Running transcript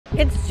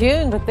It's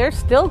June, but they're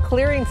still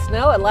clearing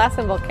snow at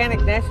Lassen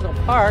Volcanic National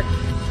Park.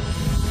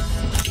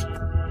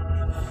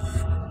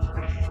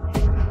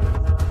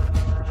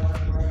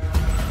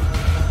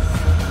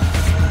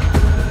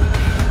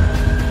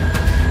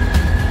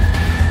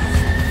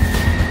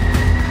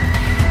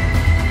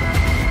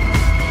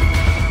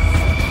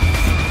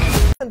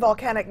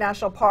 Volcanic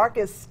National Park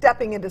is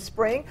stepping into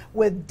spring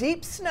with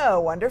deep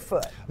snow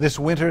underfoot. This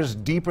winter's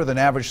deeper than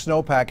average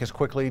snowpack is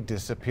quickly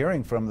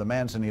disappearing from the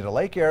Manzanita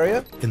Lake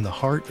area. In the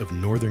heart of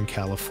Northern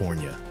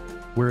California,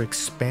 where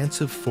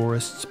expansive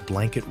forests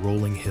blanket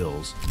rolling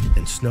hills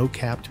and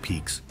snow-capped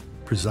peaks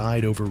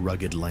preside over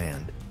rugged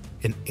land,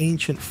 an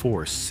ancient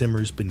force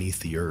simmers beneath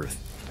the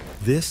earth.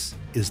 This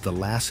is the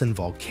Lassen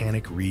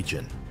Volcanic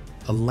region,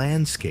 a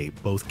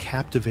landscape both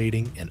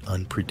captivating and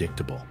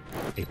unpredictable.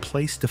 A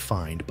place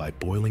defined by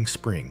boiling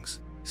springs,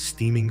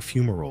 steaming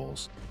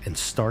fumaroles, and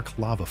stark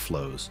lava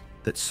flows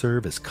that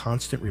serve as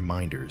constant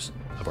reminders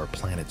of our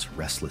planet's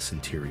restless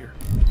interior.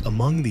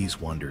 Among these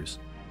wonders,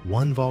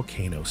 one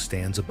volcano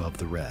stands above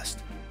the rest,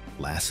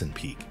 Lassen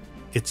Peak,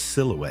 its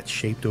silhouette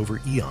shaped over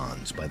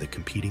eons by the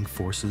competing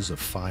forces of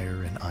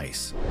fire and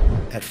ice.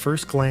 At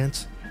first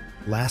glance,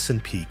 Lassen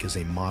Peak is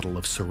a model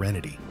of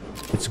serenity,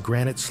 its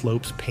granite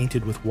slopes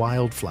painted with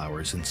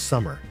wildflowers in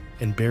summer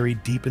and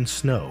buried deep in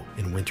snow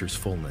in winter's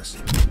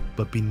fullness.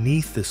 But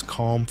beneath this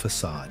calm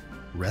facade,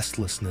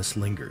 restlessness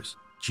lingers.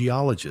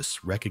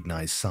 Geologists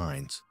recognize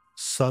signs,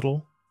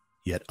 subtle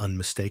yet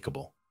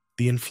unmistakable.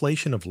 The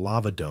inflation of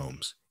lava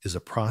domes is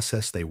a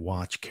process they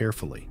watch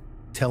carefully,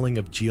 telling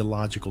of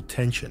geological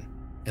tension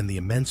and the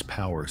immense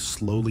power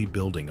slowly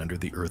building under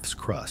the Earth's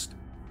crust.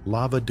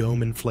 Lava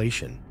dome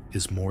inflation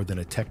is more than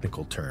a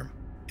technical term.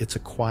 It's a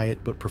quiet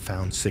but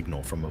profound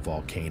signal from a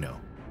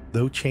volcano.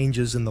 Though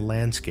changes in the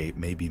landscape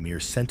may be mere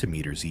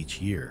centimeters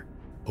each year,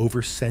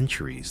 over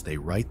centuries they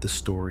write the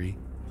story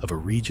of a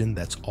region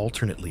that's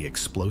alternately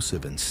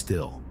explosive and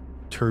still,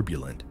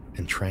 turbulent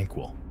and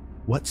tranquil.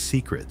 What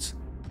secrets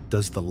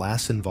does the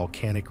Lassen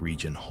volcanic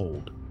region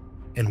hold?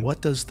 And what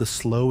does the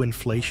slow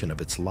inflation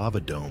of its lava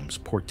domes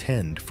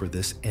portend for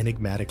this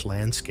enigmatic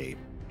landscape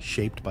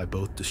shaped by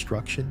both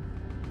destruction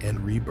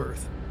and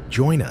rebirth?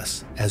 Join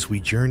us as we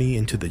journey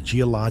into the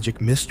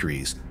geologic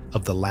mysteries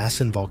of the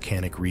Lassen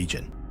volcanic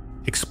region,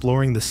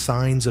 exploring the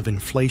signs of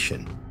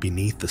inflation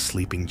beneath the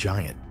sleeping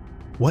giant.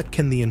 What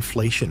can the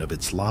inflation of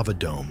its lava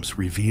domes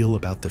reveal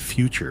about the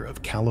future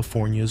of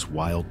California's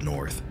wild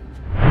north?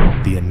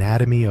 The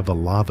anatomy of a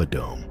lava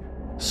dome: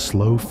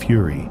 slow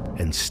fury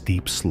and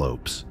steep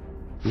slopes.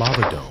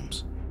 Lava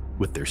domes,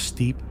 with their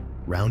steep,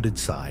 rounded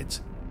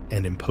sides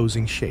and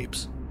imposing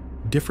shapes,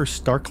 differ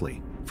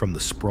starkly from the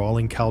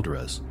sprawling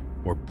calderas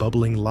or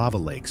bubbling lava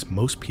lakes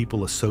most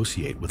people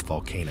associate with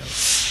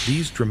volcanoes.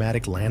 These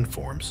dramatic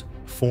landforms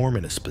form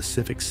in a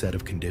specific set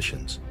of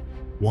conditions,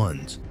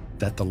 ones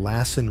that the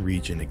Lassen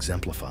region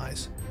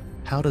exemplifies.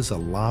 How does a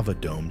lava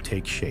dome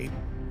take shape,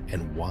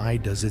 and why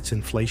does its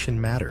inflation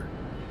matter?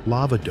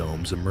 Lava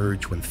domes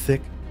emerge when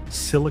thick,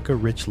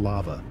 silica-rich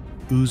lava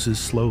oozes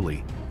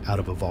slowly out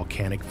of a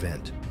volcanic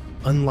vent.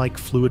 Unlike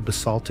fluid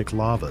basaltic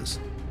lavas,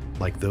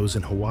 like those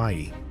in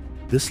Hawaii,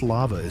 this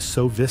lava is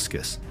so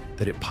viscous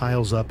that it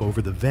piles up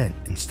over the vent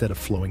instead of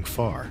flowing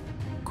far,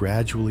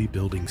 gradually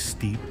building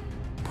steep,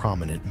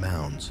 prominent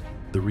mounds.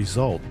 The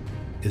result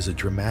is a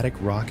dramatic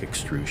rock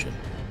extrusion,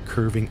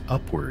 curving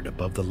upward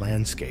above the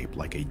landscape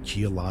like a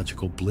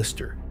geological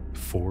blister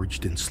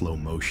forged in slow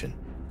motion.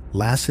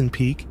 Lassen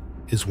Peak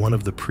is one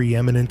of the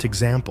preeminent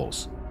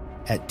examples.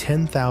 At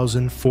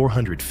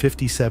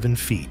 10,457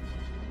 feet,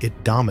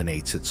 it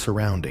dominates its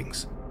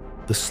surroundings.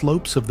 The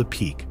slopes of the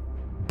peak,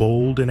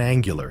 bold and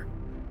angular,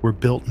 were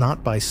built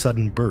not by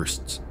sudden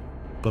bursts,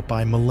 but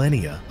by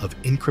millennia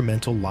of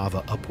incremental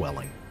lava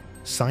upwelling.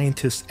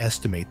 Scientists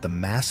estimate the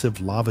massive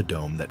lava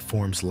dome that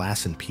forms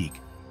Lassen Peak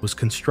was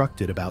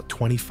constructed about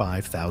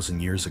 25,000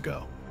 years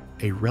ago,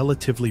 a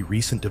relatively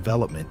recent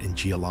development in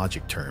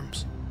geologic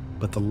terms.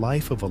 But the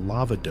life of a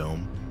lava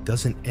dome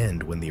doesn't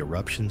end when the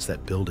eruptions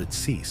that build it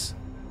cease.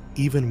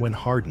 Even when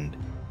hardened,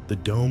 the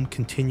dome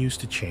continues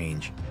to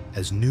change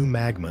as new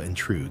magma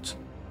intrudes,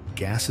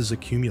 gases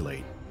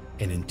accumulate,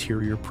 and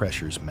interior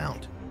pressures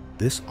mount.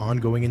 This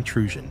ongoing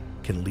intrusion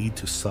can lead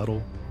to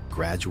subtle,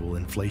 gradual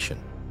inflation,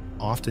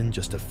 often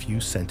just a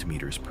few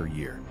centimeters per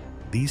year.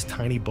 These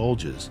tiny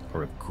bulges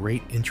are of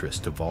great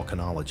interest to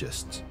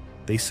volcanologists.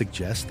 They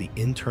suggest the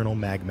internal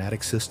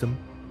magmatic system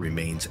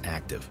remains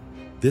active.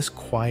 This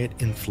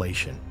quiet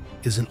inflation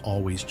isn't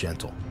always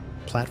gentle.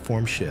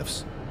 Platform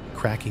shifts,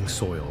 cracking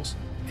soils,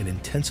 and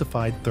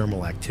intensified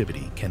thermal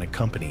activity can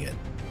accompany it.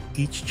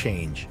 Each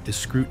change is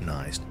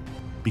scrutinized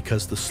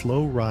because the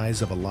slow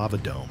rise of a lava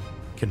dome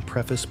can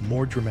preface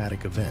more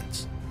dramatic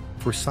events.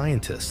 For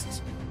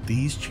scientists,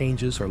 these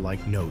changes are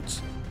like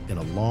notes in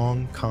a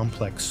long,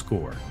 complex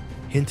score,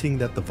 hinting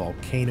that the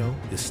volcano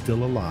is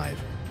still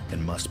alive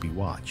and must be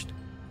watched.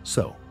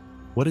 So,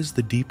 what is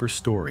the deeper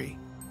story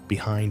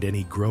behind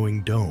any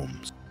growing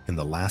domes in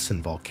the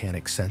Lassen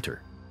Volcanic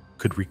Center?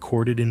 Could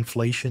recorded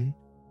inflation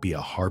be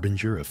a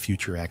harbinger of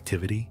future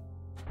activity?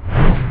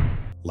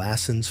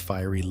 Lassen's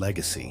fiery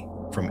legacy,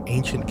 from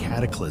ancient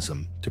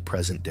Cataclysm to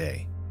present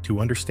day. To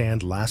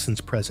understand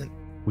Lassen's present,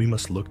 we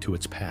must look to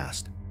its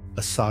past,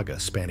 a saga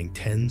spanning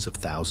tens of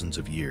thousands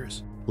of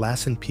years.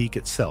 Lassen Peak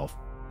itself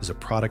is a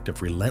product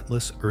of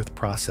relentless Earth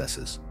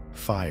processes,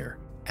 fire,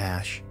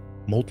 ash,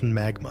 molten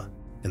magma,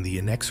 and the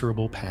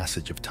inexorable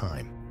passage of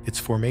time. Its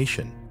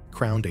formation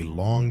crowned a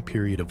long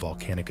period of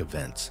volcanic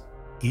events,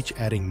 each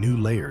adding new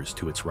layers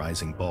to its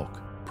rising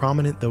bulk.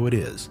 Prominent though it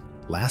is,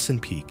 Lassen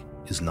Peak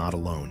is not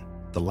alone.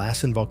 The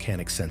Lassen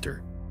Volcanic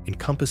Center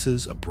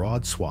encompasses a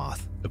broad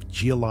swath of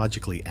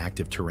geologically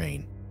active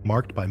terrain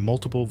marked by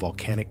multiple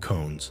volcanic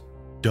cones,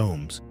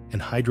 domes,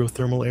 and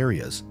hydrothermal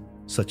areas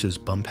such as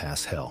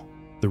Bumpass Hell.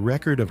 The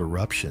record of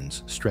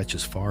eruptions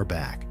stretches far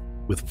back,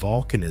 with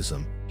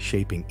volcanism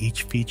shaping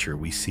each feature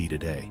we see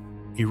today.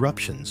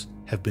 Eruptions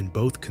have been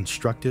both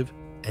constructive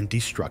and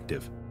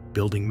destructive,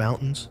 building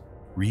mountains,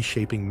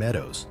 reshaping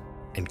meadows,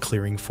 and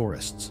clearing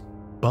forests.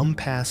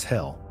 Bumpass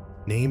Hell,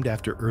 named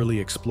after early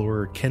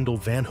explorer Kendall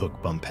Van Hook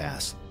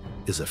Bumpass,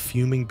 is a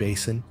fuming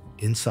basin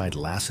inside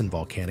Lassen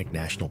Volcanic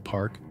National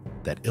Park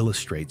that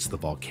illustrates the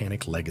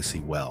volcanic legacy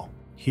well.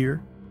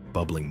 Here,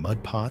 bubbling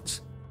mud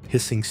pots,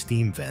 hissing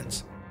steam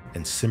vents,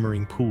 and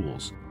simmering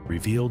pools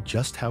reveal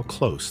just how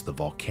close the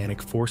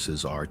volcanic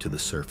forces are to the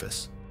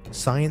surface.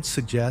 Science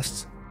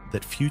suggests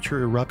that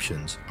future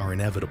eruptions are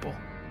inevitable,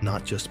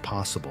 not just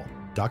possible.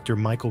 Dr.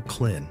 Michael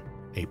Klin,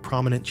 a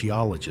prominent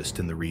geologist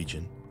in the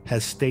region,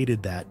 has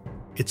stated that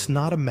it's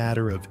not a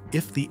matter of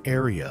if the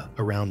area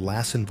around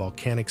Lassen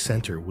Volcanic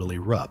Center will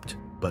erupt,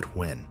 but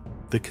when.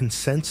 The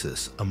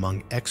consensus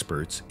among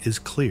experts is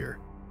clear.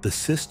 The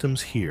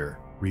systems here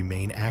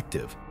remain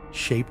active,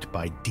 shaped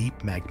by deep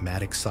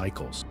magmatic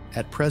cycles.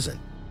 At present,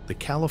 the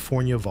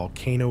California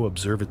Volcano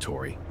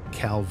Observatory,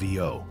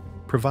 CalVO,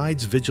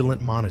 provides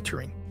vigilant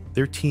monitoring.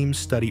 Their teams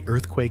study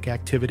earthquake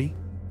activity,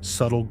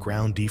 subtle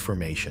ground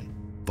deformation,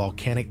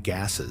 volcanic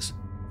gases,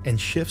 and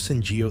shifts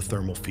in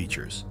geothermal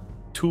features.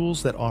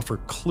 Tools that offer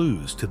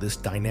clues to this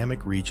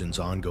dynamic region's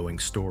ongoing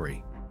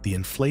story. The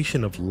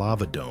inflation of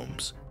lava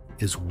domes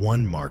is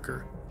one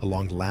marker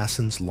along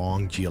Lassen's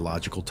long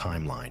geological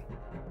timeline.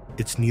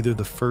 It's neither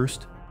the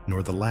first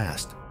nor the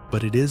last,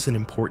 but it is an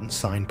important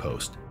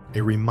signpost,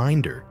 a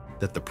reminder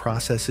that the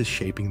processes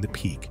shaping the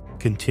peak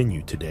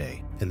continue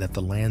today and that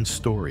the land's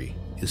story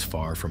is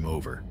far from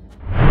over.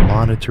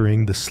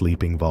 Monitoring the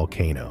sleeping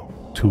volcano.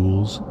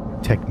 Tools,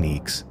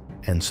 techniques,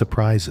 and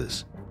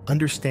surprises.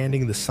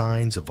 Understanding the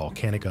signs of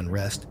volcanic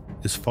unrest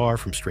is far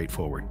from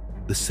straightforward.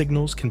 The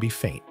signals can be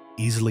faint,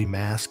 easily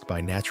masked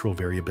by natural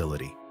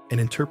variability, and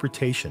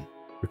interpretation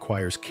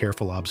requires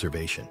careful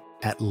observation.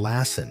 At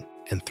Lassen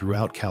and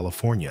throughout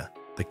California,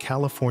 the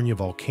California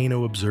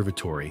Volcano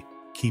Observatory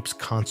keeps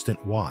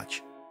constant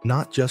watch,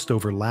 not just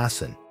over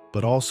Lassen,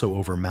 but also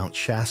over Mount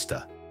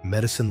Shasta,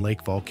 Medicine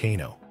Lake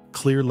Volcano,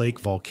 Clear Lake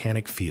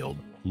Volcanic Field,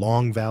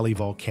 Long Valley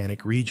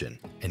Volcanic Region,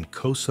 and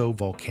Coso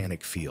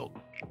Volcanic Field.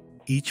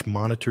 Each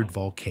monitored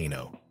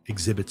volcano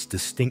exhibits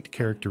distinct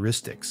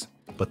characteristics,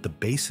 but the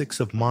basics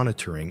of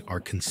monitoring are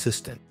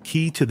consistent.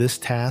 Key to this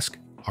task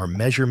are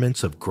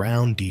measurements of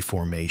ground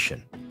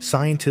deformation.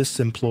 Scientists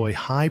employ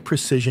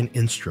high-precision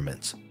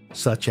instruments,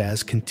 such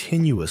as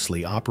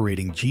continuously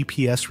operating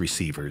GPS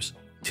receivers,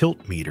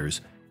 tilt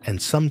meters,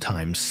 and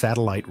sometimes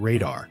satellite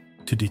radar,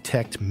 to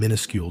detect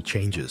minuscule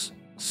changes.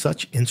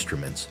 Such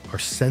instruments are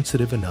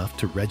sensitive enough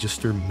to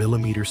register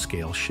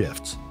millimeter-scale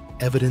shifts,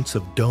 evidence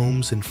of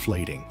domes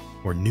inflating,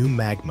 or new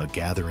magma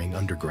gathering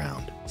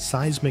underground.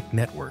 Seismic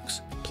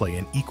networks play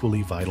an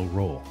equally vital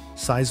role.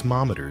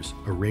 Seismometers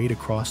arrayed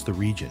across the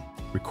region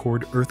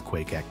record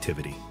earthquake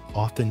activity,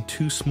 often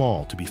too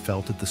small to be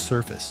felt at the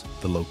surface.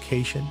 The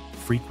location,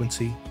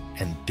 frequency,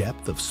 and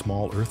depth of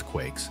small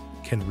earthquakes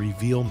can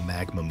reveal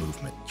magma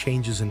movement,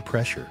 changes in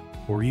pressure,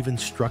 or even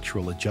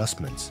structural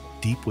adjustments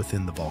deep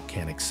within the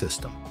volcanic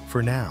system.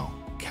 For now,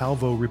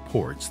 CalVO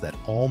reports that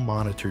all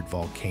monitored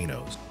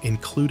volcanoes,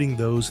 including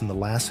those in the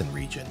Lassen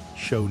region,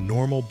 show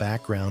normal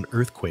background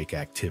earthquake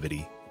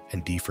activity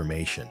and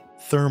deformation.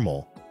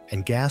 Thermal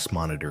and gas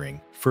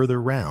monitoring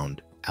further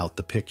round out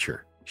the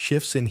picture.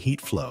 Shifts in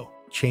heat flow,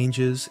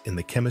 changes in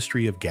the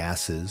chemistry of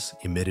gases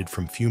emitted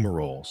from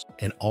fumaroles,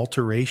 and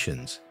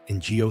alterations in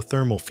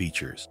geothermal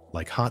features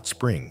like hot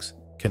springs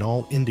can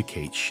all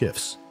indicate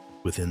shifts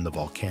within the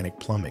volcanic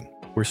plumbing.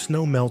 Where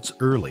snow melts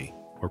early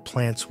or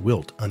plants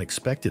wilt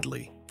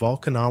unexpectedly,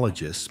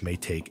 volcanologists may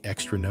take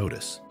extra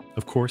notice.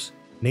 Of course,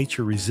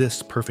 nature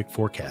resists perfect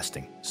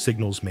forecasting.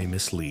 Signals may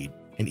mislead,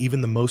 and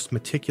even the most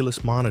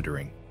meticulous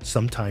monitoring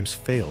sometimes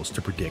fails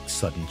to predict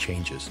sudden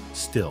changes.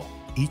 Still,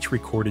 each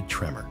recorded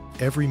tremor,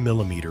 every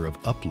millimeter of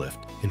uplift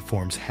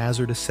informs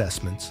hazard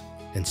assessments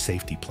and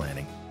safety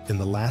planning. In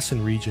the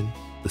Lassen region,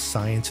 the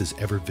science is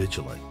ever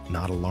vigilant,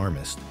 not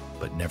alarmist,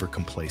 but never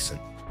complacent.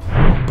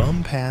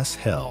 Bumpass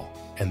Hell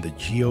and the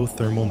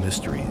geothermal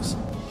mysteries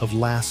of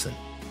Lassen.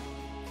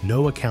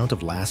 No account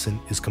of Lassen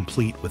is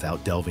complete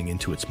without delving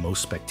into its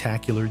most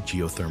spectacular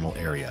geothermal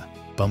area,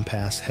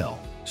 Bumpass Hell.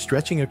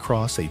 Stretching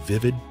across a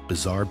vivid,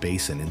 bizarre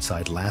basin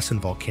inside Lassen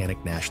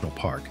Volcanic National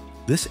Park,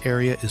 This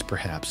area is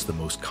perhaps the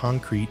most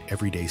concrete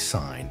everyday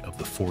sign of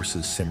the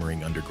forces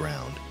simmering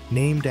underground.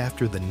 Named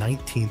after the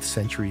 19th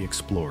century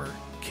explorer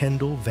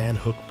Kendall Van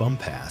Hook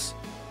Bumpass,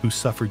 who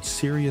suffered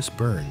serious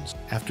burns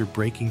after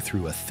breaking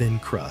through a thin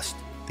crust,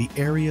 the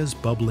area's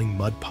bubbling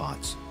mud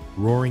pots,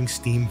 roaring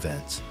steam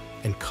vents,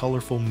 and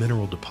colorful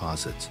mineral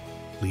deposits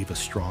leave a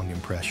strong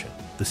impression.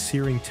 The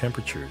searing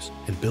temperatures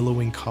and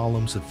billowing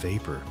columns of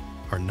vapor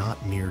are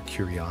not mere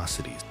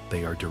curiosities.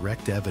 They are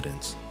direct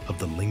evidence of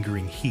the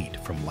lingering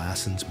heat from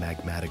Lassen's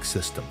magmatic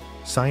system.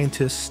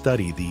 Scientists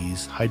study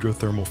these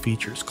hydrothermal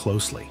features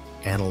closely,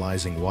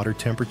 analyzing water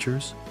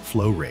temperatures,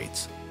 flow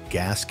rates,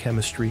 gas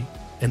chemistry,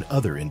 and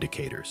other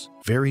indicators.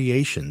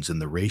 Variations in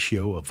the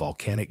ratio of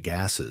volcanic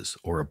gases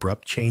or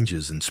abrupt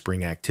changes in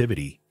spring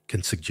activity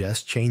can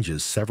suggest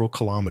changes several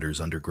kilometers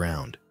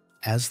underground.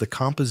 As the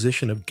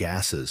composition of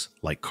gases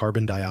like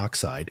carbon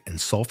dioxide and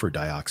sulfur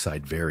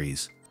dioxide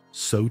varies,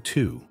 so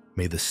too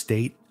may the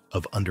state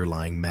of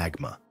underlying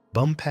magma.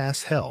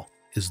 Bumpass Hell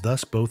is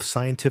thus both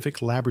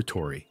scientific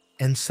laboratory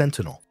and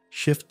sentinel.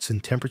 Shifts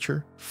in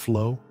temperature,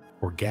 flow,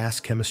 or gas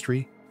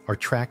chemistry are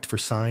tracked for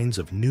signs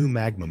of new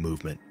magma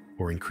movement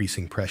or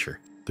increasing pressure.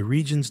 The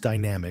region's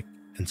dynamic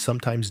and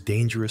sometimes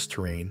dangerous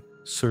terrain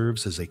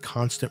serves as a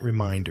constant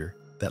reminder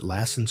that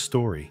Lassen's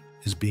story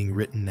is being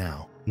written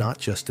now, not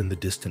just in the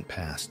distant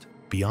past.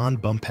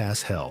 Beyond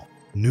Bumpass Hell,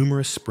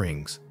 numerous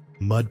springs,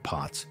 mud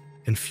pots,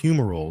 and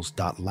fumaroles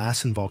dot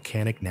Lassen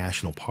Volcanic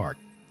National Park.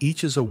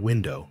 Each is a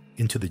window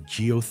into the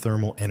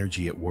geothermal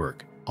energy at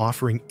work,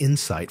 offering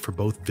insight for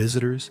both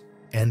visitors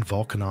and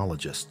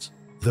volcanologists.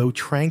 Though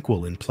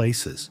tranquil in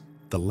places,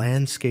 the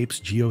landscape's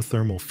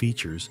geothermal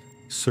features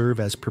serve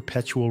as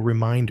perpetual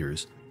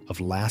reminders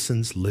of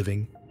Lassen's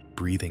living,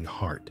 breathing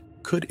heart.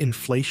 Could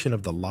inflation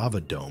of the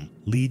lava dome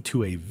lead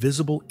to a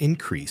visible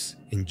increase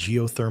in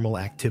geothermal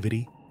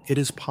activity? It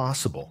is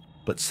possible,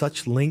 but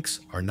such links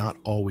are not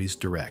always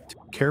direct.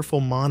 Careful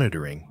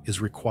monitoring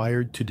is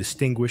required to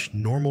distinguish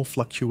normal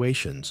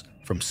fluctuations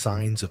from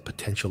signs of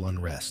potential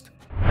unrest.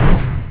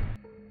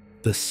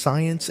 The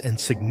science and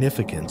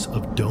significance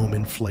of dome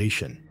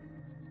inflation.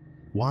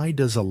 Why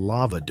does a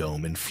lava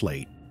dome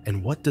inflate,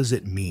 and what does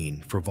it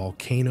mean for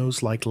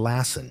volcanoes like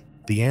Lassen?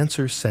 The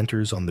answer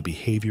centers on the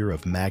behavior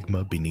of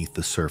magma beneath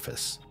the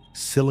surface.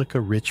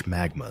 Silica-rich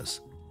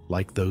magmas,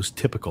 like those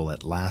typical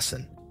at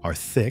Lassen, are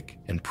thick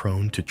and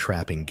prone to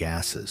trapping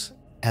gases.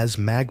 As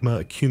magma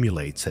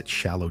accumulates at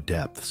shallow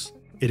depths,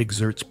 it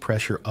exerts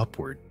pressure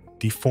upward,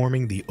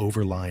 deforming the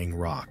overlying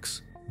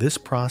rocks. This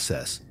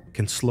process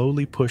can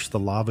slowly push the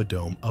lava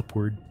dome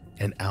upward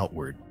and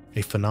outward,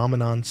 a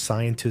phenomenon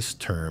scientists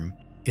term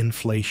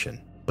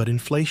inflation. But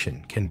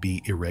inflation can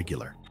be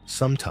irregular.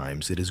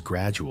 Sometimes it is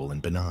gradual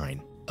and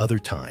benign. Other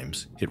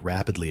times, it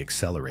rapidly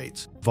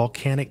accelerates.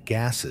 Volcanic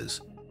gases,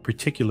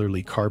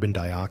 particularly carbon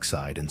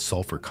dioxide and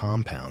sulfur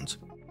compounds,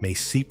 may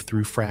seep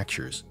through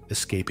fractures,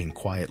 escaping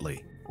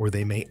quietly, or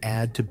they may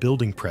add to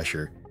building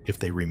pressure if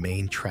they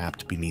remain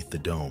trapped beneath the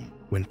dome.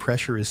 When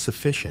pressure is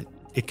sufficient,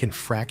 it can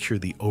fracture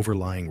the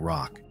overlying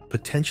rock,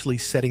 potentially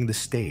setting the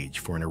stage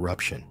for an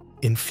eruption.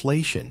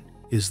 Inflation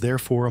is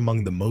therefore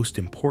among the most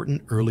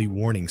important early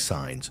warning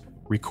signs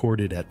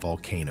recorded at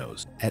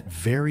volcanoes. At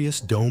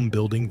various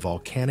dome-building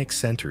volcanic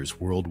centers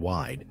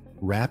worldwide,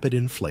 rapid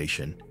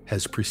inflation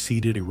has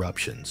preceded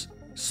eruptions,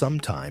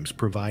 sometimes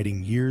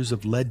providing years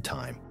of lead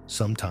time,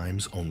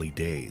 sometimes only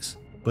days.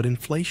 But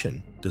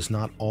inflation does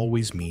not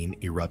always mean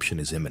eruption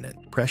is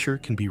imminent. Pressure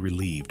can be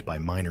relieved by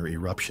minor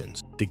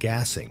eruptions,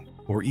 degassing,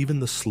 or even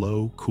the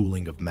slow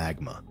cooling of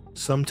magma.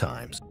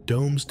 Sometimes,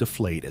 domes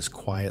deflate as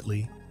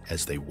quietly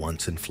as they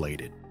once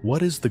inflated.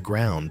 What is the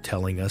ground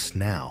telling us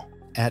now?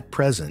 At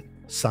present,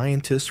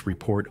 scientists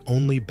report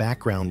only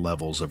background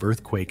levels of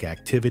earthquake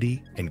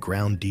activity and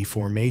ground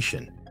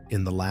deformation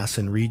in the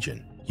Lassen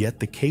region, yet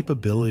the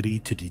capability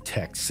to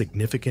detect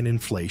significant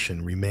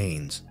inflation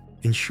remains,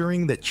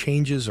 ensuring that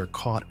changes are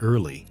caught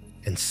early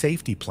and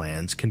safety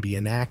plans can be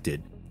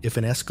enacted if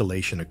an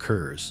escalation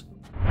occurs.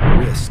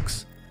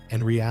 Risks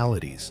and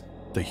realities.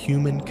 The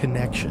human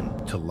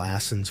connection to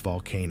Lassen's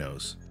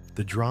volcanoes.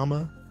 The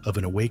drama of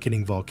an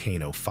awakening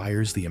volcano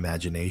fires the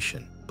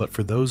imagination, but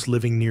for those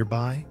living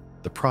nearby,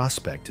 the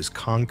prospect is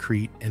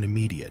concrete and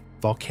immediate.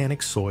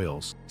 Volcanic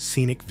soils,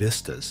 scenic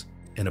vistas,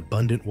 and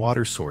abundant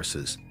water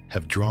sources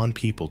have drawn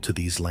people to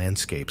these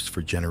landscapes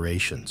for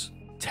generations.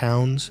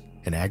 Towns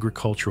and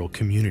agricultural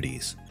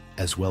communities,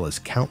 as well as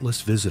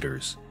countless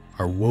visitors,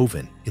 are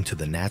woven into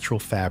the natural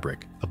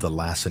fabric of the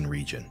Lassen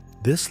region.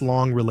 This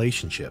long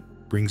relationship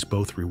brings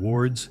both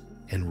rewards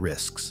and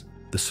risks.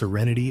 The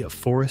serenity of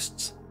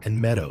forests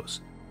and meadows,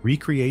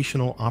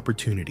 recreational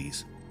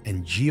opportunities,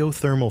 and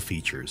geothermal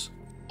features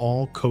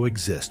all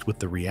coexist with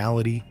the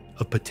reality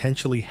of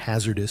potentially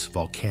hazardous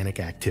volcanic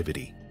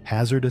activity.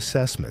 Hazard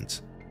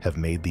assessments have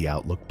made the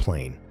outlook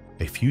plain.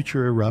 A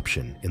future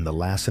eruption in the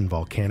Lassen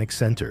Volcanic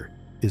Center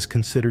is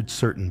considered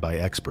certain by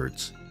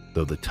experts,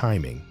 though the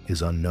timing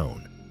is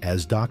unknown.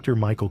 As Dr.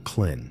 Michael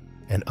Klin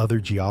and other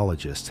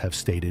geologists have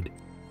stated,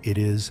 it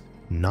is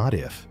not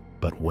if,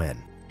 but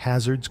when.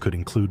 Hazards could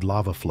include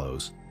lava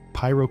flows,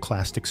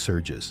 Pyroclastic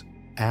surges,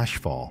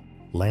 ashfall,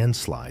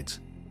 landslides,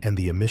 and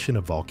the emission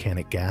of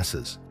volcanic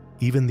gases,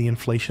 even the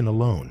inflation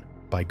alone,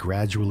 by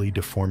gradually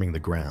deforming the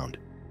ground,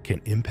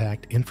 can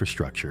impact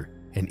infrastructure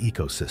and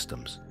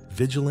ecosystems.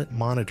 Vigilant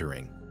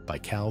monitoring by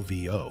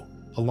CalVO,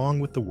 along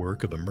with the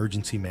work of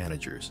emergency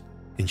managers,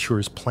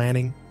 ensures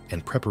planning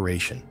and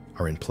preparation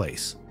are in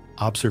place.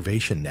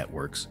 Observation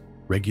networks,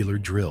 regular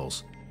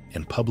drills,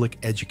 and public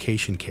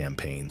education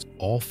campaigns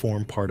all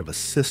form part of a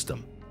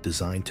system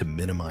designed to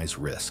minimize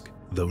risk.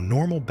 Though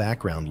normal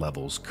background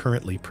levels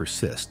currently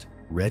persist,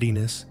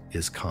 readiness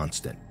is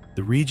constant.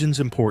 The region's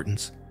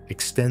importance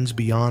extends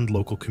beyond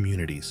local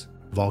communities.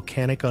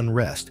 Volcanic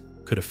unrest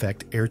could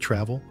affect air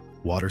travel,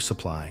 water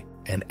supply,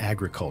 and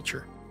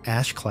agriculture.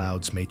 Ash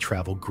clouds may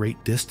travel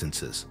great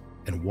distances,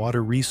 and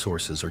water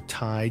resources are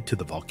tied to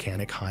the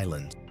volcanic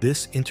highlands.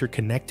 This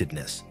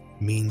interconnectedness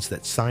means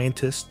that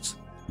scientists,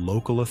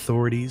 local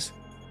authorities,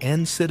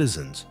 and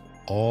citizens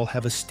all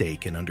have a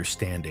stake in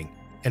understanding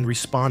and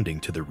responding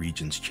to the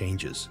region's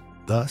changes.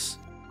 Thus,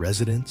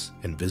 residents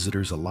and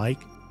visitors alike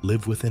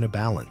live within a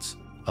balance,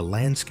 a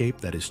landscape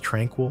that is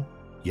tranquil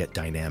yet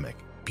dynamic,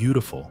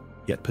 beautiful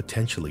yet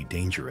potentially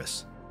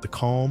dangerous. The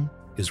calm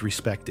is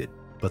respected,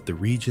 but the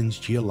region's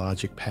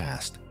geologic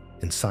past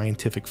and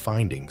scientific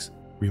findings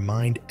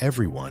remind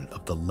everyone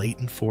of the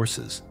latent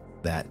forces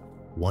that,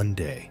 one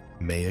day,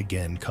 may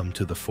again come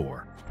to the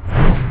fore.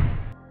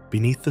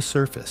 Beneath the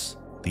surface,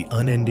 the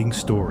unending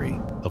story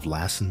of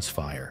Lassen's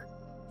fire.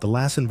 The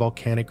Lassen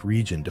volcanic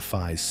region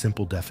defies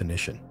simple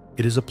definition.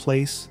 It is a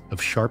place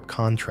of sharp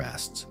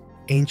contrasts.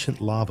 Ancient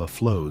lava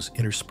flows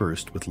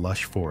interspersed with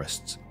lush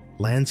forests,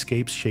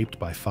 landscapes shaped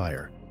by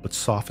fire, but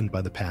softened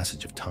by the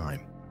passage of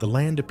time. The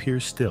land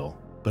appears still,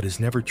 but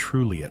is never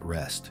truly at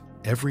rest.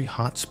 Every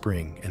hot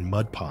spring and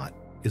mud pot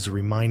is a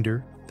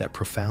reminder that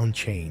profound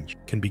change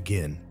can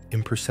begin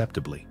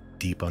imperceptibly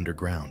deep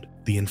underground.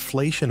 The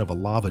inflation of a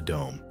lava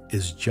dome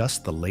is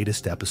just the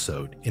latest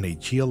episode in a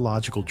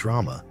geological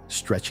drama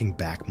stretching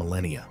back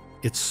millennia.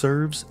 It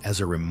serves as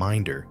a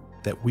reminder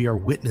that we are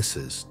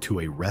witnesses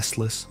to a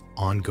restless,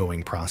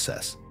 ongoing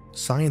process.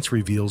 Science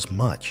reveals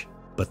much,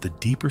 but the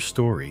deeper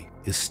story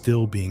is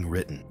still being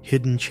written.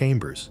 Hidden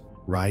chambers,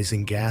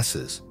 rising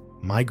gases,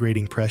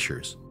 migrating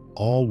pressures,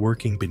 all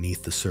working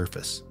beneath the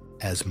surface.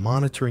 As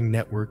monitoring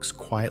networks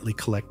quietly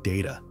collect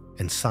data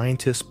and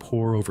scientists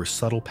pore over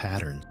subtle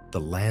patterns, the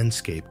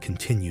landscape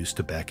continues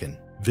to beckon.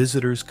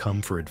 Visitors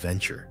come for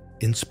adventure,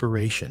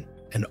 inspiration,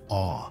 and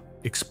awe,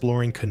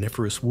 exploring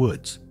coniferous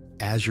woods,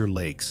 azure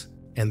lakes,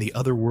 and the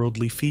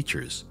otherworldly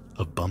features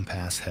of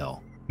Bumpass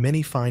Hell.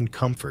 Many find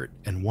comfort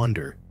and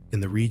wonder in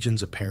the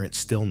region's apparent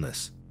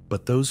stillness,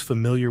 but those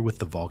familiar with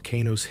the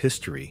volcano's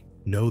history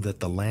know that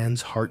the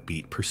land's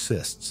heartbeat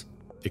persists,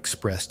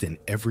 expressed in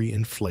every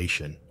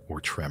inflation or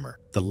tremor.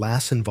 The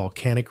Lassen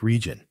volcanic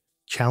region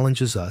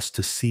challenges us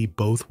to see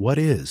both what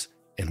is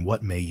and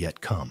what may yet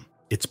come.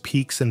 Its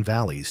peaks and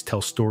valleys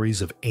tell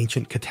stories of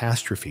ancient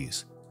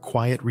catastrophes,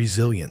 quiet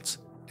resilience,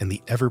 and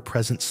the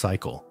ever-present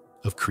cycle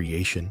of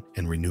creation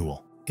and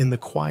renewal. In the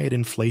quiet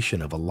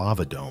inflation of a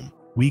lava dome,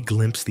 we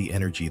glimpse the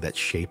energy that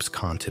shapes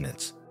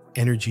continents,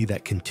 energy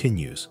that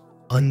continues,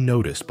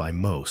 unnoticed by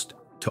most,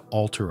 to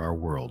alter our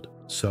world.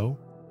 So,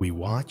 we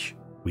watch,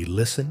 we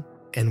listen,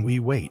 and we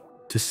wait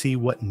to see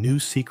what new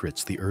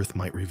secrets the Earth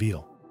might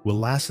reveal. Will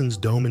Lassen's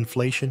dome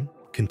inflation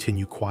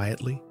continue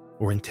quietly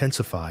or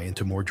intensify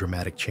into more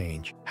dramatic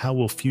change? How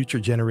will future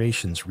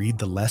generations read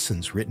the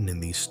lessons written in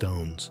these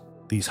stones,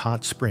 these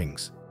hot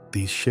springs,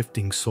 these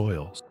shifting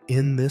soils?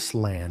 In this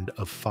land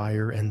of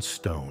fire and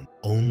stone,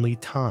 only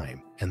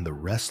time and the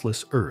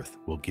restless Earth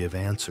will give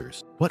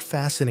answers. What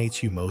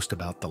fascinates you most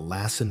about the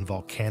Lassen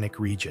volcanic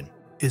region?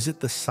 Is it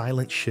the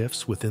silent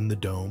shifts within the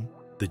dome,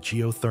 the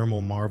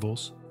geothermal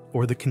marvels,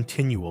 or the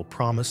continual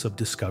promise of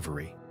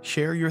discovery?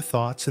 Share your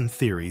thoughts and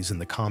theories in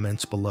the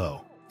comments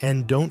below.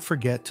 And don't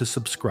forget to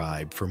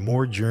subscribe for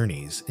more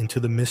journeys into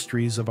the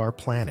mysteries of our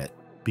planet,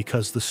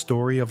 because the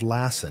story of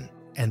Lassen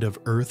and of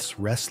Earth's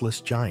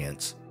restless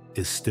giants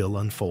is still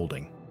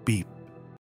unfolding. Beep.